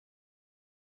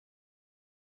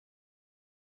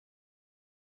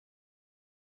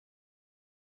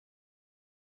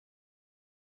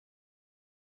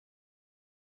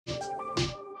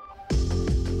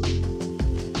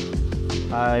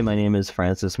Hi, my name is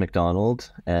Francis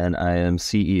McDonald, and I am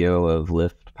CEO of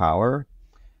Lift Power.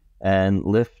 And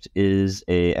Lift is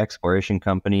a exploration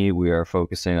company. We are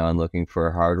focusing on looking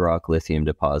for hard rock lithium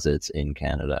deposits in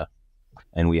Canada.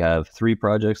 And we have three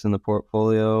projects in the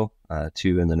portfolio,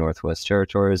 two in the Northwest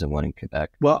Territories and one in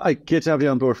Quebec. Well, good to have you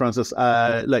on board, Francis.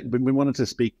 We wanted to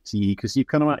speak to you because you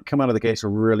come out of the gates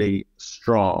really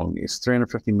strong. It's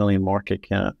 350 million market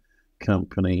cap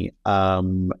company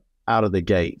out of the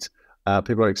gate.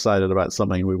 People are excited about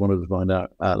something. We wanted to find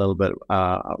out a little bit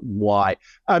why.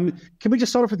 Can we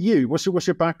just start off with you? What's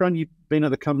your background? You've been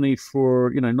at the company for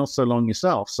not so long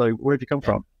yourself. So where have you come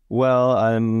from?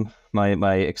 Well,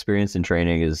 my experience in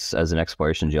training is as an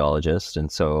exploration geologist,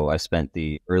 and so I spent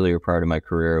the earlier part of my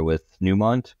career with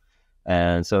Newmont,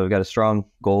 and so I've got a strong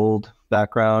gold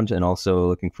background and also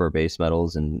looking for base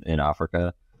metals in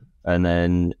Africa. And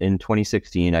then in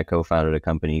 2016, I co-founded a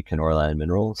company, Kenorland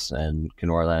Minerals, and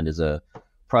Kenorland is a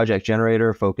project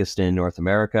generator focused in North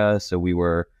America. So we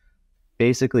were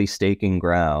basically staking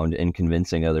ground and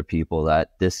convincing other people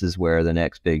that this is where the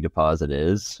next big deposit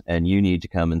is, and you need to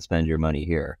come and spend your money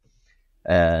here.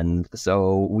 And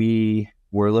so we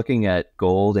were looking at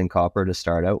gold and copper to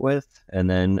start out with, and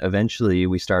then eventually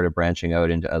we started branching out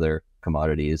into other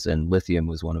commodities, and lithium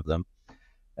was one of them.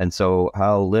 And so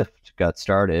how Lift got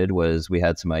started was we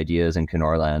had some ideas in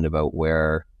Kenorland about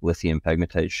where lithium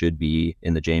pegmatite should be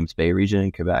in the James Bay region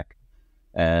in Quebec.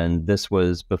 And this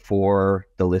was before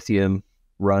the lithium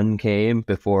run came,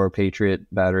 before Patriot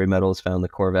Battery Metals found the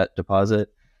Corvette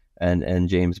deposit and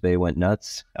James Bay went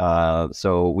nuts.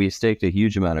 So we staked a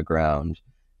huge amount of ground,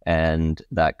 and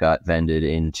that got vended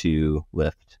into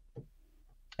Lift.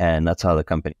 And that's how the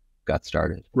company got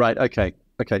started. Right. Okay.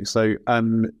 So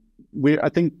I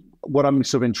think what I'm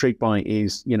sort of intrigued by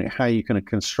is how you kind of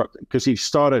construct, because you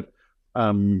started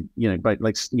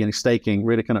by staking,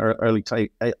 really kind of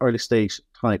early stage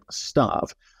type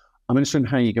stuff. I'm interested in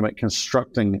how you go about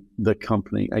constructing the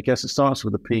company. I guess it starts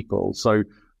with the people. So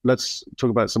let's talk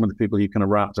about some of the people you kind of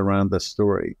wrapped around this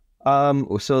story.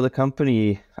 So the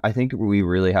company, I think we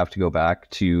really have to go back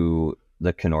to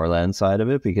the Kenorland side of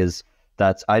it, because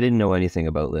I didn't know anything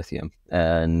about lithium.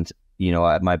 And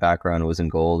my background was in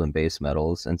gold and base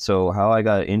metals. And so how I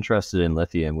got interested in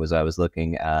lithium was I was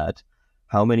looking at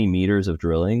how many meters of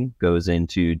drilling goes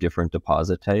into different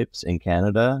deposit types in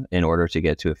Canada in order to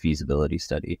get to a feasibility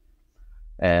study.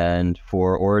 And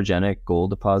for orogenic gold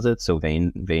deposits, so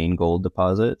vein gold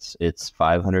deposits, it's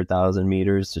 500,000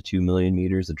 meters to 2 million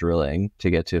meters of drilling to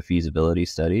get to a feasibility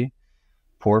study.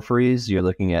 Porphyries, you're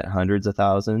looking at hundreds of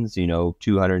thousands,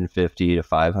 250 to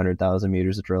 500,000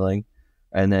 meters of drilling.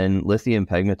 And then lithium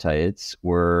pegmatites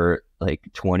were like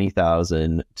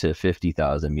 20,000 to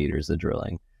 50,000 meters of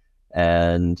drilling.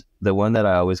 And the one that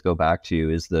I always go back to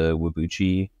is the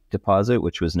Whabouchi deposit,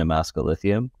 which was Nemaska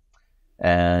Lithium.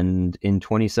 And in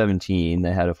 2017,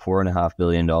 they had a $4.5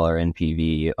 billion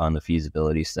NPV on the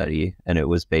feasibility study, and it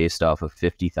was based off of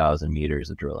 50,000 meters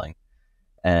of drilling.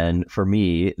 And for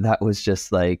me, that was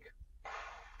just like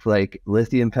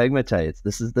lithium pegmatites.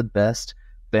 This is the best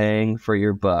bang for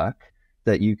your buck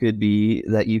that you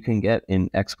can get in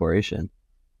exploration.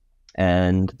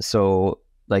 And so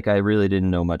I really didn't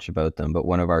know much about them, but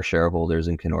one of our shareholders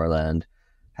in Kenorland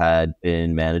had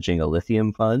been managing a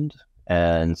lithium fund.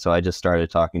 And so I just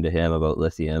started talking to him about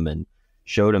lithium and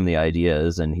showed him the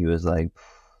ideas. And he was like,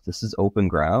 this is open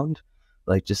ground.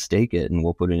 Just stake it and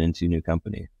we'll put it into a new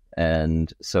company.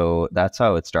 And so that's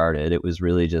how it started. It was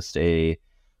really just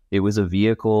it was a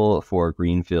vehicle for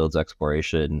greenfields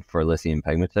exploration for lithium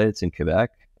pegmatites in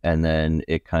Quebec. And then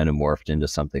it kind of morphed into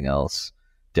something else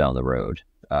down the road.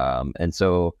 And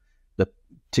so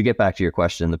to get back to your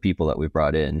question, the people that we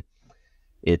brought in,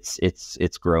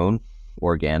 it's grown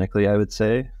organically, I would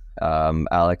say.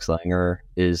 Alex Langer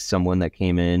is someone that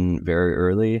came in very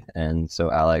early. And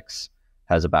so Alex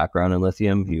has a background in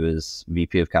lithium. He was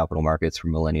VP of Capital Markets for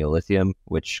Millennial Lithium,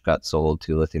 which got sold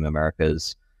to Lithium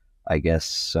Americas, I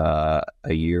guess, a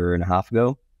year and a half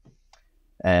ago.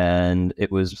 And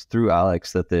it was through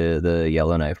Alex that the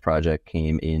Yellowknife project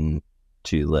came in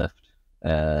to Lift.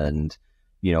 And,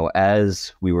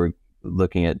 as we were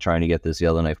looking at trying to get this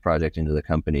Yellowknife project into the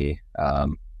company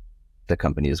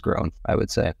has grown, I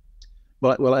would say.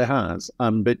 Well, it has.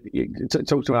 But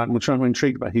talk to I'm trying to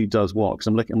intrigue about who does what, because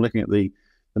I'm looking at the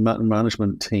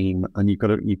management team, and you've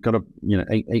got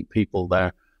eight people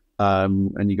there,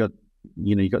 and you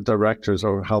got directors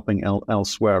or helping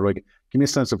elsewhere. Like, give me a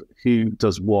sense of who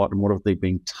does what and what have they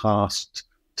been tasked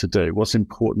to do. What's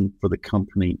important for the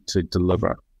company to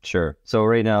deliver? Sure. So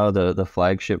right now, the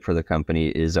flagship for the company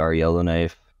is our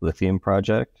Yellowknife lithium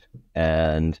project,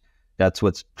 and that's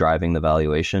what's driving the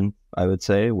valuation. I would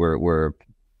say we're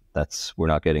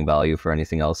not getting value for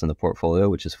anything else in the portfolio,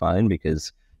 which is fine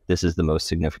because this is the most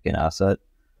significant asset.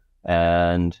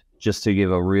 And just to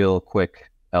give a real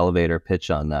quick elevator pitch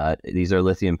on that, these are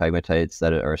lithium pegmatites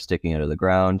that are sticking out of the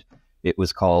ground. It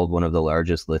was called one of the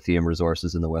largest lithium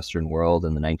resources in the Western world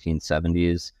in the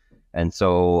 1970s. And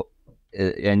so,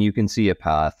 and you can see a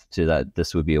path to that.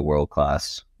 This would be a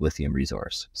world-class lithium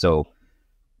resource. So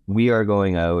we are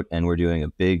going out and we're doing a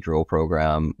big drill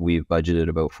program. We've budgeted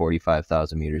about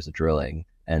 45,000 meters of drilling.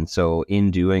 And so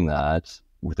in doing that,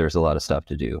 there's a lot of stuff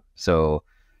to do. So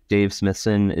Dave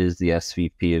Smithson is the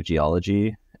SVP of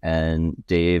geology, and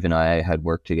Dave and I had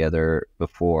worked together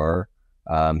before.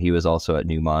 He was also at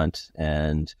Newmont.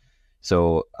 And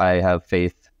so I have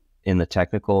faith in the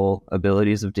technical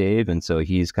abilities of Dave. And so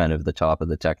he's kind of the top of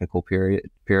the technical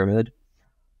pyramid.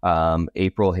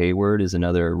 April Hayward is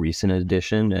another recent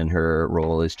addition, and her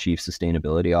role is Chief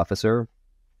Sustainability Officer.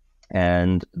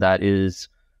 And that is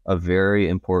a very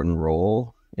important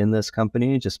role in this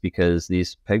company, just because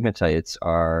these pegmatites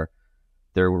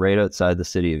they're right outside the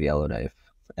city of Yellowknife,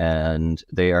 and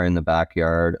they are in the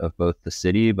backyard of both the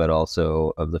city, but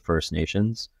also of the First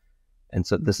Nations. And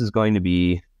so this is going to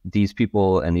be, these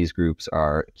people and these groups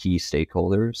are key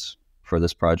stakeholders for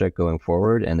this project going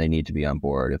forward, and they need to be on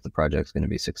board if the project's going to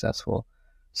be successful.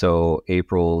 So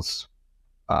April's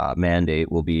mandate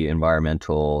will be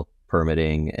environmental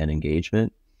permitting and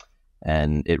engagement,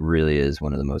 and it really is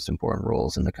one of the most important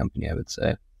roles in the company, I would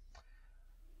say.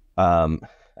 And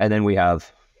then we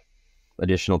have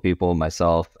additional people,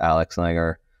 myself, Alex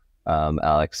Langer.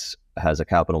 Alex has a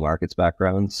capital markets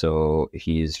background, so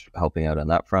he's helping out on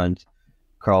that front.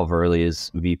 Carl Verley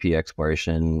is VP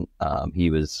exploration.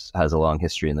 He has a long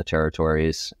history in the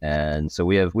territories. And so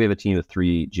we have a team of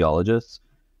 3 geologists,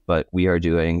 but we are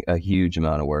doing a huge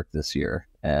amount of work this year.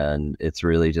 And it's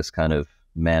really just kind of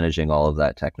managing all of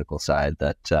that technical side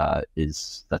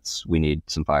we need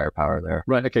some firepower there.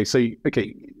 Right. Okay. So,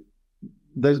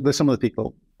 there's some of the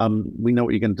people, we know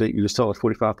what you're going to do. You just told us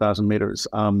 45,000 meters.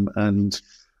 And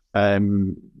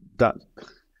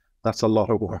that's a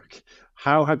lot of work.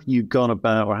 How have you gone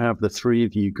about, or have the 3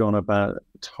 of you gone about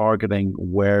targeting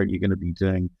where you're going to be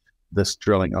doing this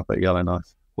drilling up at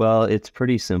Yellowknife? Well, it's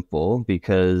pretty simple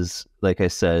because, like I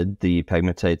said, the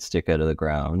pegmatites stick out of the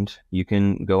ground. You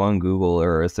can go on Google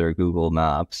Earth or Google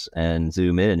Maps and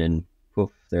zoom in, and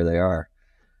poof, there they are.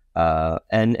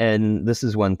 And this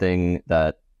is one thing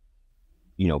that,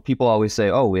 people always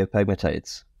say, oh, we have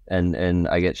pegmatites. And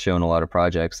I get shown a lot of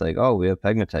projects like, oh, we have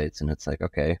pegmatites. And it's like,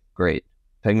 okay, great.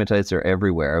 Pegmatites are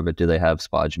everywhere, but do they have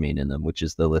spodumene in them, which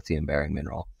is the lithium-bearing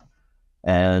mineral?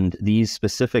 And these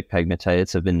specific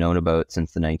pegmatites have been known about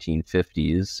since the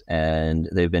 1950s, and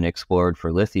they've been explored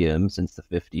for lithium since the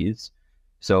 50s.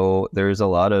 So there's a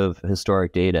lot of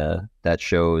historic data that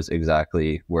shows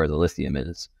exactly where the lithium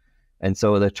is. And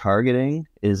so the targeting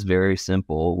is very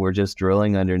simple. We're just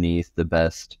drilling underneath the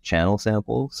best channel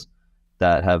samples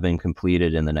that have been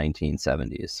completed in the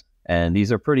 1970s. And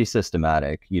these are pretty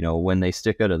systematic. When they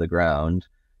stick out of the ground,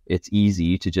 it's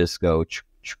easy to just go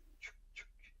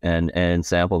and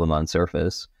sample them on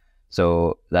surface.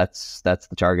 So that's the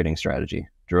targeting strategy.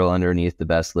 Drill underneath the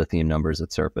best lithium numbers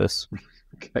at surface.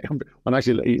 Okay. I'm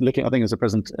actually looking, I think it's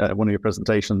one of your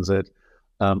presentations that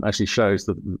actually shows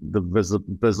the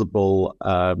visible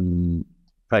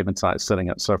pegmatites sitting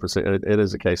at surface. It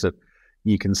is a case that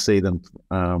you can see them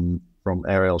from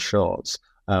aerial shots.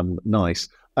 Nice.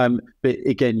 But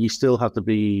again, you still have to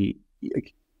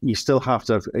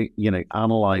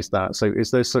analyze that. So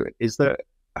is there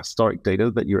historic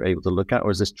data that you're able to look at, or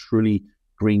is this truly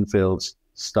greenfield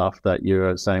stuff that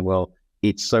you're saying, well,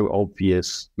 it's so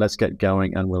obvious, let's get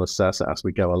going and we'll assess it as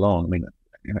we go along? I mean,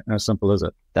 how simple is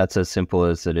it? That's as simple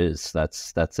as it is.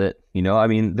 That's it.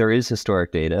 There is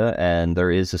historic data, and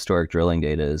there is historic drilling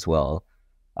data as well,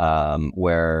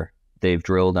 where they've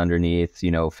drilled underneath,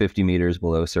 50 meters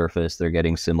below surface. They're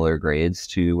getting similar grades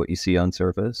to what you see on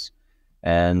surface.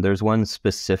 And there's one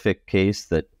specific case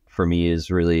that for me is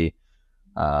really,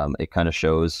 it kind of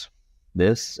shows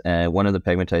this. And one of the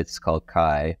pegmatites is called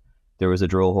Kai. There was a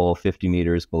drill hole 50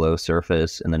 meters below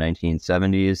surface in the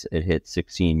 1970s. It hit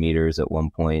 16 meters at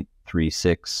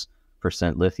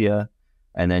 1.36% lithium.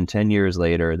 And then 10 years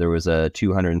later, there was a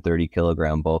 230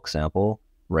 kilogram bulk sample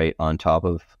right on top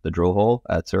of the drill hole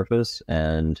at surface.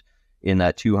 And in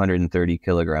that 230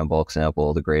 kilogram bulk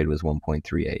sample, the grade was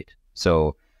 1.38.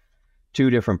 So 2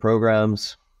 different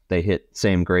programs, they hit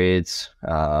same grades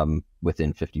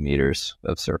within 50 meters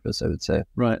of surface, I would say.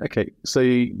 Right. Okay. So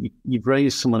you've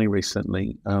raised some money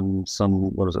recently,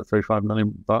 $35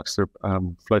 million to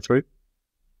flow through?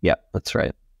 Yeah, that's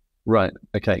right. Right.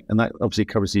 Okay. And that obviously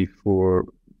covers you for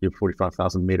your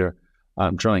 45,000 meter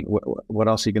drilling. What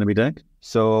else are you going to be doing?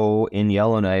 So in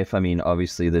Yellowknife, I mean,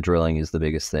 obviously the drilling is the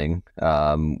biggest thing.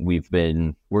 We're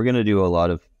going to do a lot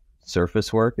of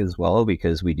surface work as well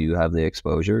because we do have the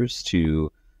exposures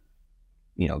to,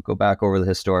 go back over the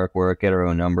historic work, get our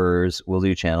own numbers. We'll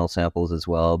do channel samples as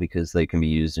well because they can be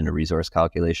used in a resource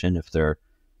calculation if they're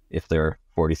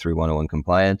 43101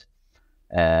 compliant.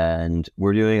 And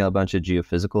we're doing a bunch of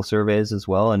geophysical surveys as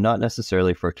well, and not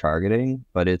necessarily for targeting,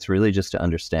 but it's really just to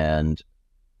understand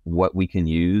what we can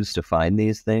use to find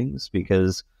these things,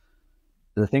 because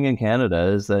the thing in Canada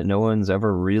is that no one's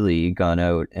ever really gone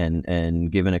out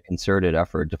and given a concerted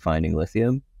effort to finding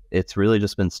lithium. It's really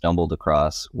just been stumbled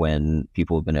across when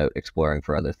people have been out exploring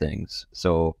for other things.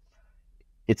 So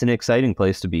it's an exciting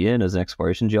place to be in as an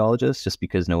exploration geologist just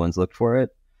because no one's looked for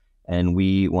it. And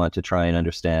we want to try and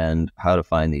understand how to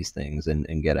find these things and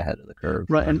get ahead of the curve.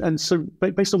 Right. And so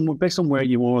based on where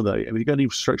you are, though, have you got any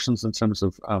restrictions in terms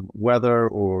of weather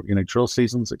or, drill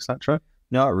seasons, etc.?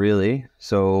 Not really.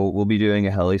 So we'll be doing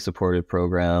a heli-supported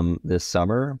program this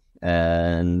summer.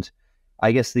 And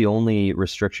I guess the only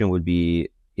restriction would be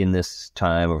in this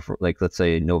time of, like, let's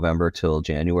say November till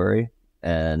January.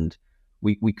 And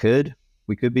we could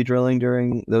be drilling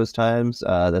during those times.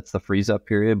 That's the freeze up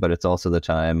period, but it's also the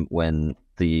time when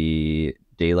the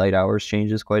daylight hours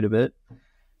changes quite a bit.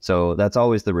 So that's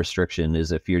always the restriction,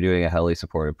 is if you're doing a heli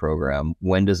supported program,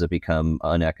 when does it become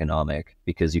uneconomic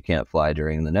because you can't fly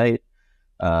during the night?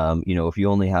 If you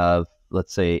only have,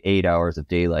 let's say, 8 hours of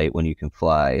daylight when you can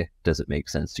fly, does it make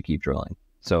sense to keep drilling?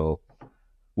 So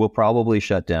we'll probably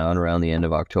shut down around the end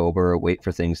of October, wait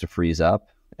for things to freeze up.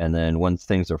 And then once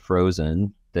things are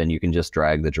frozen, then you can just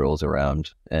drag the drills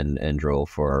around and drill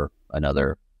for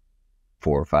another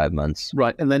 4 or 5 months.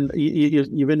 Right. And then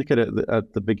you've indicated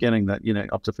at the beginning that,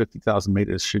 up to 50,000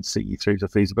 meters should see you through to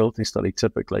feasibility study,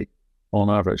 typically, on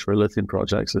average, for lithium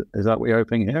projects. Is that what you're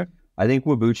hoping here? I think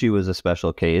Whabouchi was a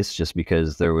special case just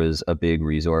because there was a big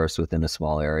resource within a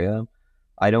small area.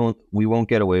 We won't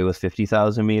get away with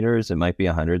 50,000 meters. It might be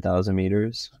 100,000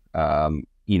 meters,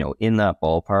 in that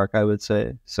ballpark, I would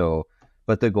say. So,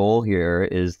 but the goal here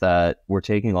is that we're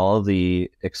taking all of the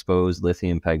exposed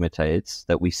lithium pegmatites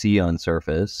that we see on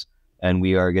surface, and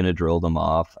we are going to drill them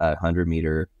off at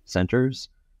 100-meter centers.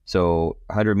 So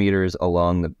 100 meters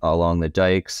along the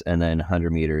dikes, and then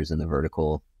 100 meters in the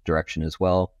vertical direction as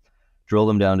well. Drill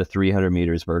them down to 300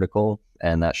 meters vertical,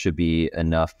 and that should be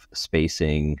enough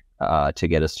spacing to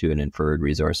get us to an inferred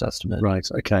resource estimate. Right.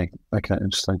 Okay.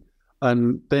 Interesting.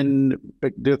 And then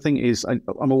the thing is,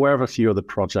 I'm aware of a few other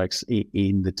projects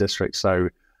in the district. So,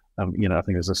 I think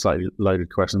there's a slightly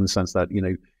loaded question in the sense that,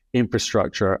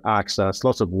 infrastructure, access,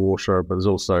 lots of water, but there's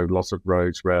also lots of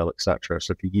roads, rail, etc.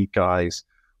 So for you guys,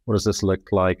 what does this look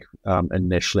like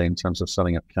initially in terms of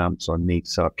setting up camps or need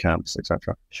to set up camps,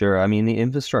 etc.? Sure. I mean, the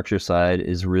infrastructure side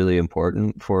is really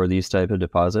important for these type of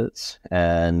deposits.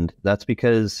 And that's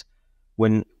because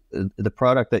when the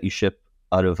product that you ship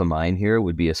out of a mine here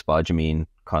would be a spodumene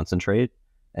concentrate,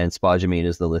 and spodumene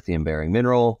is the lithium bearing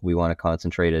mineral. We want to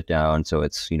concentrate it down so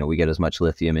it's, we get as much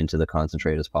lithium into the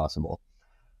concentrate as possible.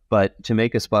 But to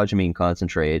make a spodumene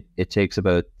concentrate, it takes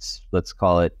about, let's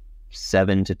call it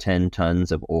 7 to 10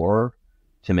 tons of ore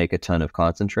to make a ton of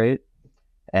concentrate.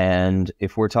 And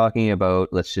if we're talking about,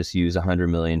 let's just use 100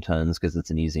 million tons because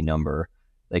it's an easy number.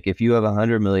 Like if you have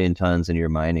 100 million tons and you're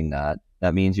mining that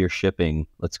means you're shipping,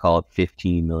 let's call it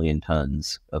 15 million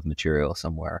tons of material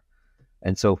somewhere.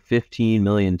 And so 15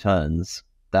 million tons,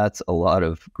 that's a lot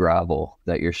of gravel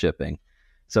that you're shipping.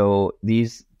 So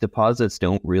these deposits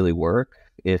don't really work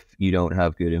if you don't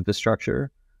have good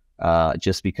infrastructure,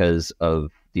 just because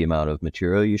of the amount of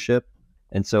material you ship.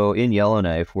 And so in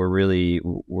Yellowknife,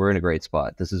 we're in a great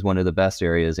spot. This is one of the best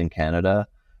areas in Canada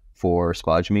for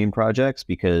spodumene projects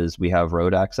because we have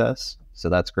road access. So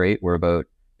that's great. We're about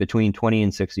between 20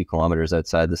 and 60 kilometers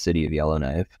outside the city of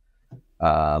Yellowknife.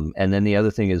 And then the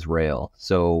other thing is rail.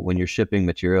 So when you're shipping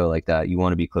material like that, you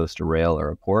want to be close to rail or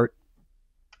a port.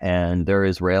 And there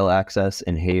is rail access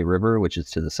in Hay River, which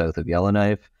is to the south of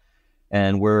Yellowknife.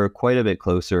 And we're quite a bit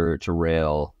closer to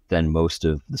rail than most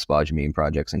of the spodumene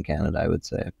projects in Canada, I would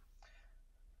say.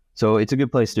 So it's a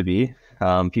good place to be.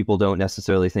 People don't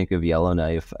necessarily think of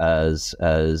Yellowknife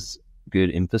as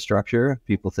good infrastructure.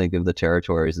 People think of the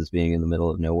territories as being in the middle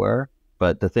of nowhere.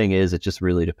 But the thing is, it just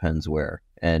really depends where.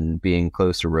 And being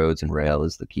close to roads and rail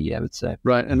is the key, I would say.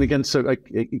 Right. And again, so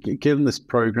given this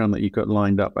program that you've got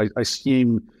lined up, I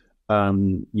assume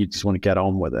you just want to get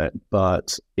on with it.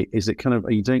 But is it kind of,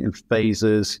 are you doing it in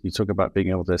phases? You talk about being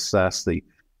able to assess the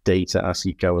data as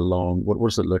you go along? What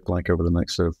does it look like over the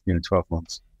next sort of 12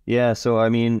 months? Yeah, so I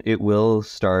mean, it will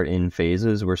start in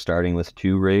phases. We're starting with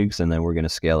 2 rigs, and then we're going to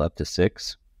scale up to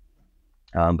 6.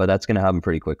 But that's going to happen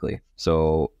pretty quickly.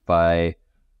 So by,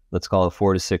 let's call it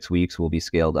 4 to 6 weeks, we'll be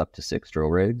scaled up to 6 drill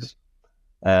rigs.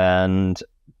 And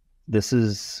this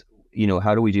is,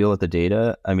 how do we deal with the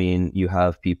data? I mean, you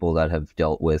have people that have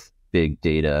dealt with big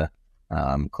data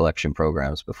collection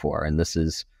programs before, and this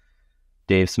is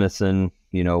Dave Smithson.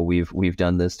 We've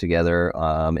done this together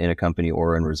in a company,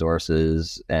 Orin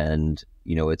Resources, and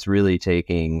it's really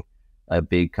taking a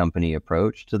big company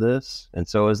approach to this. And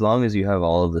so as long as you have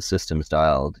all of the systems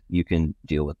dialed, you can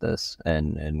deal with this.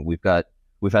 And we've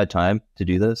had time to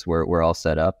do this. We're all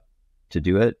set up to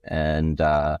do it, and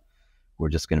we're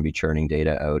just going to be churning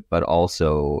data out, but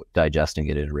also digesting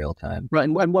it in real time. Right.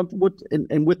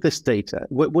 And with this data,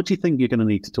 what do you think you're going to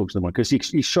need to talk to them on? Because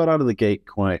you shot out of the gate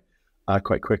quite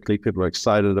quickly. People are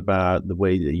excited about the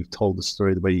way that you've told the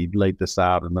story, the way you've laid this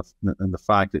out, and the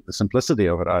fact that the simplicity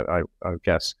of it, I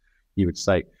guess you would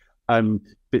say.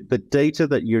 But the data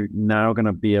that you're now going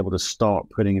to be able to start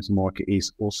putting into market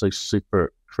is also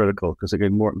super critical, because it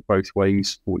can work both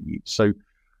ways for you. So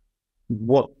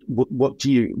what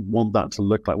do you want that to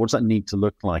look like? What does that need to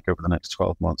look like over the next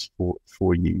 12 months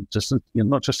for you? Just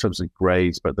not just in terms of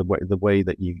grades, but the way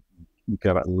that you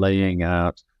go about laying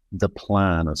out the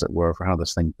plan, as it were, for how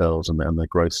this thing builds and the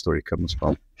growth story comes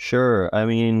from. Sure. I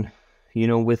mean,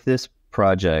 with this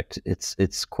project,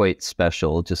 it's quite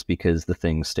special just because the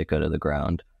things stick out of the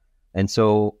ground. And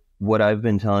so what I've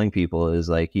been telling people is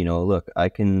like, look, I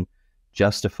can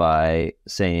justify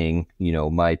saying,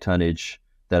 my tonnage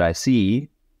that I see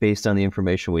based on the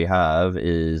information we have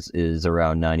is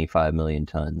around 95 million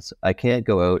tons. I can't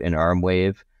go out and arm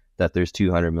wave that there's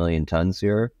 200 million tons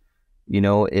here.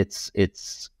 It's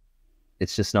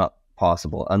just not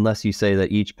possible unless you say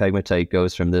that each pegmatite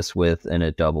goes from this width and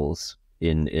it doubles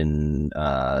in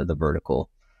the vertical.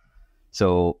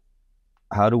 So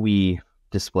how do we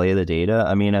display the data?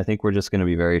 I mean, I think we're just going to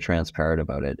be very transparent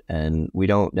about it, and we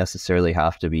don't necessarily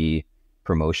have to be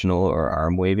promotional or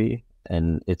arm wavy.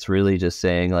 And it's really just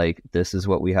saying like, this is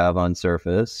what we have on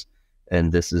surface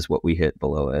and this is what we hit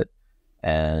below it.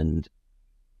 And,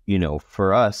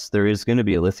 for us, there is going to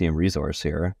be a lithium resource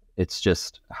here. It's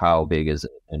just how big is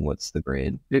it and what's the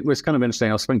grade? It was kind of interesting.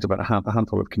 I was speaking to about a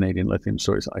handful of Canadian lithium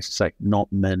stories. I suspect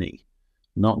not many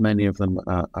of them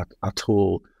at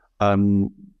all.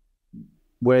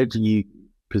 Where do you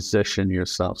position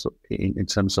yourself in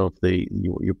terms of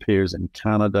your peers in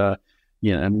Canada?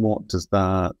 And what does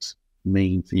that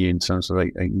mean for you in terms of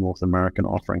a North American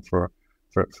offering for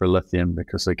lithium?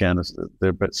 Because again, they're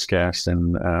a bit scarce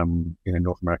in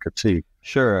North America too.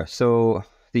 Sure. So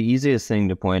the easiest thing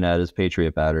to point at is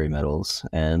Patriot Battery Metals,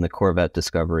 and the Corvette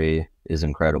discovery is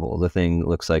incredible. The thing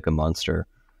looks like a monster,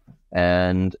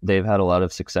 and they've had a lot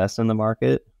of success in the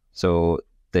market. So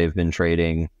they've been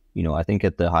trading, I think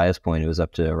at the highest point, it was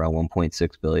up to around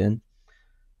 1.6 billion.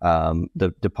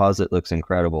 The deposit looks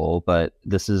incredible, but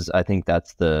I think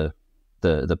that's the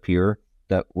peer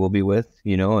that we'll be with,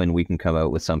 and we can come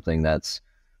out with something that's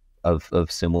of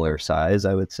similar size,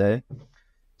 I would say.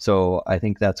 So I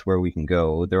think that's where we can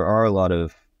go. There are a lot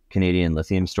of Canadian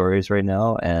lithium stories right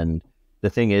now, and the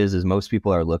thing is most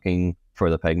people are looking for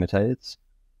the pegmatites,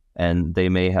 and they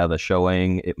may have a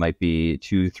showing. It might be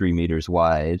 2-3 meters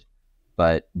wide,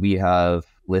 but we have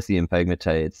lithium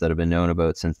pegmatites that have been known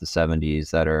about since the 70s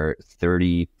that are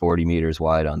 30-40 meters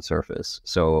wide on surface.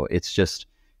 So it's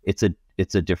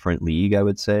a different league, I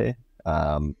would say.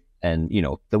 And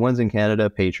the ones in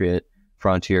Canada, Patriot,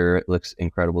 Frontier, it looks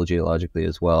incredible geologically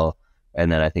as well.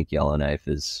 And then I think Yellowknife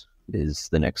is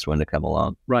the next one to come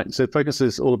along. Right. So focus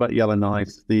is all about Yellowknife.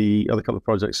 The other couple of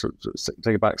projects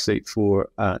take a back seat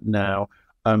for now.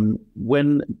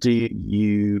 When do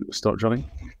you start drilling?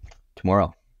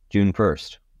 Tomorrow, June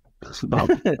 1st. Oh,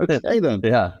 okay then.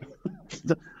 Yeah.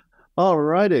 All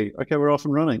righty. Okay, we're off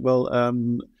and running. Well,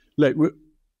 look,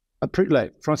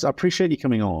 Francis, I appreciate you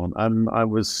coming on. I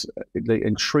was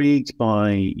intrigued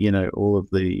by all of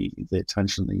the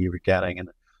attention that you were getting,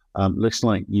 and looks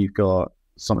like you've got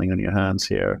something on your hands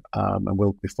here, and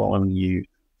we'll be following you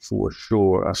for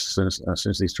sure as soon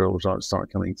as these drill results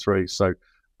start coming through. So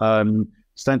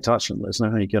stay in touch and let us know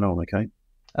how you get on. Okay.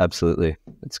 Absolutely,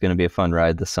 it's going to be a fun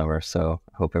ride this summer, so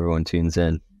I hope everyone tunes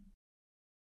in.